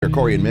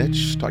Corey and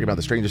Mitch talking about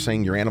the strangest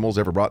thing your animals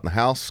ever brought in the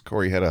house.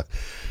 Corey had a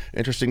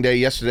interesting day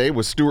yesterday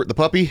with Stuart the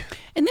puppy.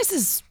 And this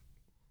is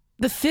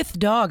the fifth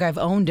dog I've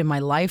owned in my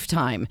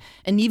lifetime.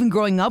 And even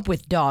growing up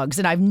with dogs,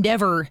 and I've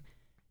never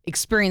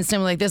experienced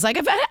something like this. Like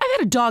I've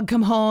had a dog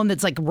come home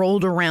that's like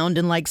rolled around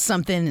in like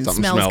something and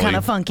smells kind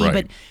of funky. Right.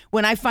 But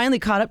when I finally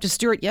caught up to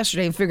Stuart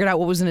yesterday and figured out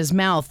what was in his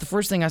mouth, the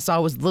first thing I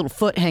saw was the little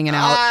foot hanging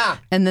out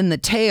and then the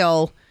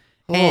tail.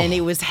 And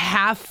it was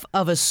half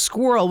of a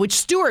squirrel, which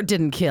Stuart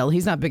didn't kill.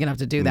 He's not big enough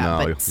to do that.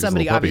 No, but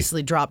somebody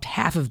obviously dropped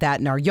half of that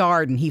in our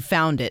yard, and he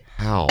found it.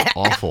 How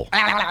awful.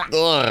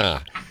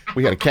 Ugh.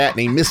 We had a cat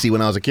named Missy when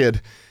I was a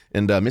kid.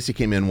 And Missy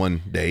came in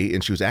one day,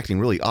 and she was acting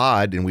really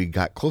odd. And we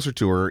got closer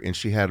to her, and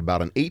she had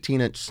about an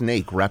 18-inch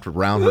snake wrapped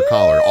around her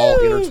collar, all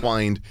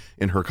intertwined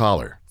in her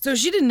collar. So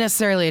she didn't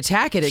necessarily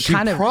attack it. She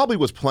probably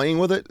was playing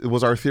with it,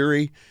 was our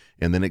theory.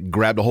 And then it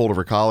grabbed a hold of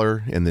her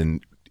collar and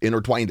then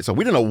intertwined it. So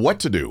we didn't know what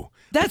to do.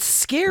 That's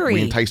scary.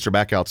 We enticed her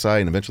back outside,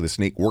 and eventually the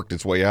snake worked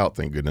its way out,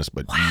 thank goodness.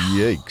 But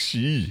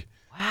yikes.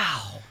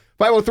 Wow.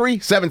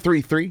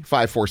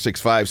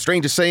 503-733-5465.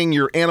 Strangest saying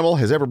your animal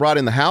has ever brought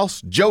in the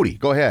house. Jody,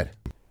 go ahead.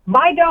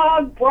 My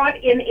dog brought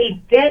in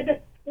a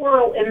dead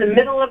squirrel in the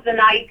middle of the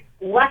night,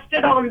 left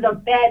it on the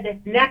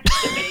bed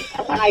next to me.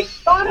 And when I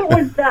thought it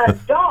was the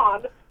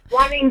dog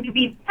wanting to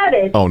be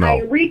petted, I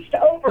reached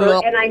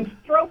over and I'm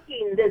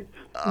stroking this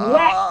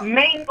wet,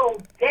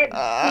 mangled, dead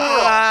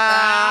squirrel.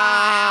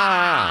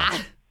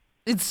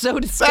 It's so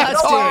disgusting.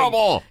 That's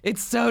horrible.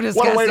 It's so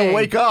disgusting. What a way to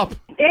wake up.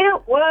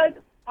 It was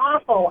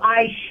awful.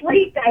 I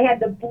shrieked. I had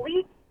to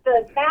bleach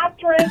the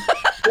mattress,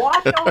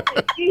 wash off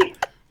the sheets.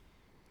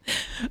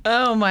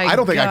 Oh, my God. I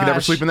don't think I could ever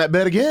sleep in that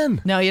bed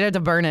again. No, you'd have to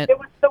burn it. It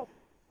was so...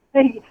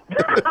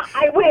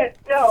 I went,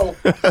 no.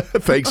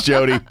 Thanks,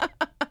 Jody.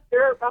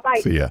 Sure, bye-bye.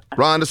 See ya.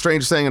 Ron, the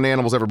strangest thing an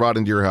animal's ever brought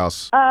into your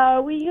house.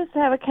 We used to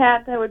have a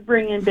cat that would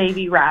bring in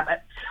baby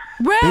rabbits.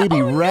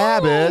 Baby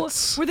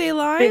rabbits? Were they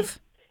alive?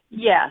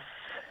 Yes.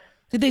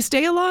 Did they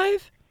stay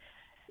alive?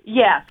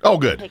 Yes. Oh,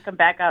 good. Take them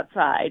back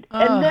outside.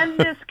 And then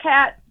this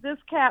cat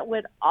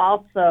would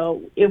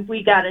also, if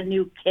we got a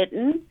new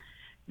kitten,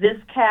 this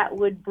cat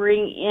would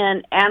bring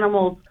in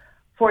animals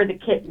for the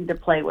kitten to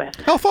play with.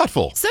 How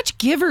thoughtful. Such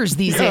givers,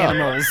 these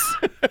animals.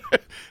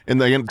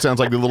 And it sounds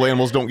like the little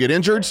animals don't get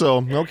injured,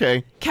 so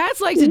okay.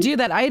 Cats like to do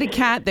that. I had a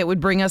cat that would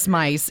bring us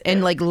mice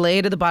and like lay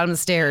it at the bottom of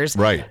the stairs.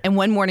 Right. And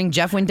one morning,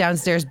 Jeff went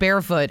downstairs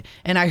barefoot,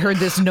 and I heard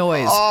this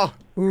noise. Oh,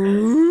 no.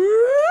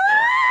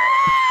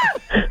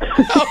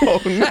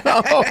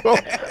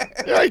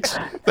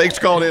 Yikes. Thanks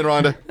for calling in,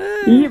 Rhonda.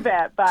 You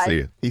bet. Bye. See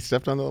you. He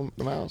stepped on the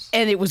mouse.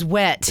 And it was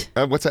wet.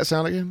 What's that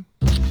sound again?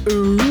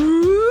 You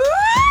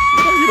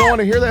don't want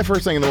to hear that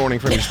first thing in the morning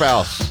from your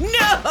spouse. No.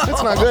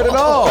 That's not good at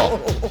all.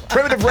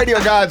 Primitive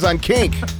Radio Gods on Kink.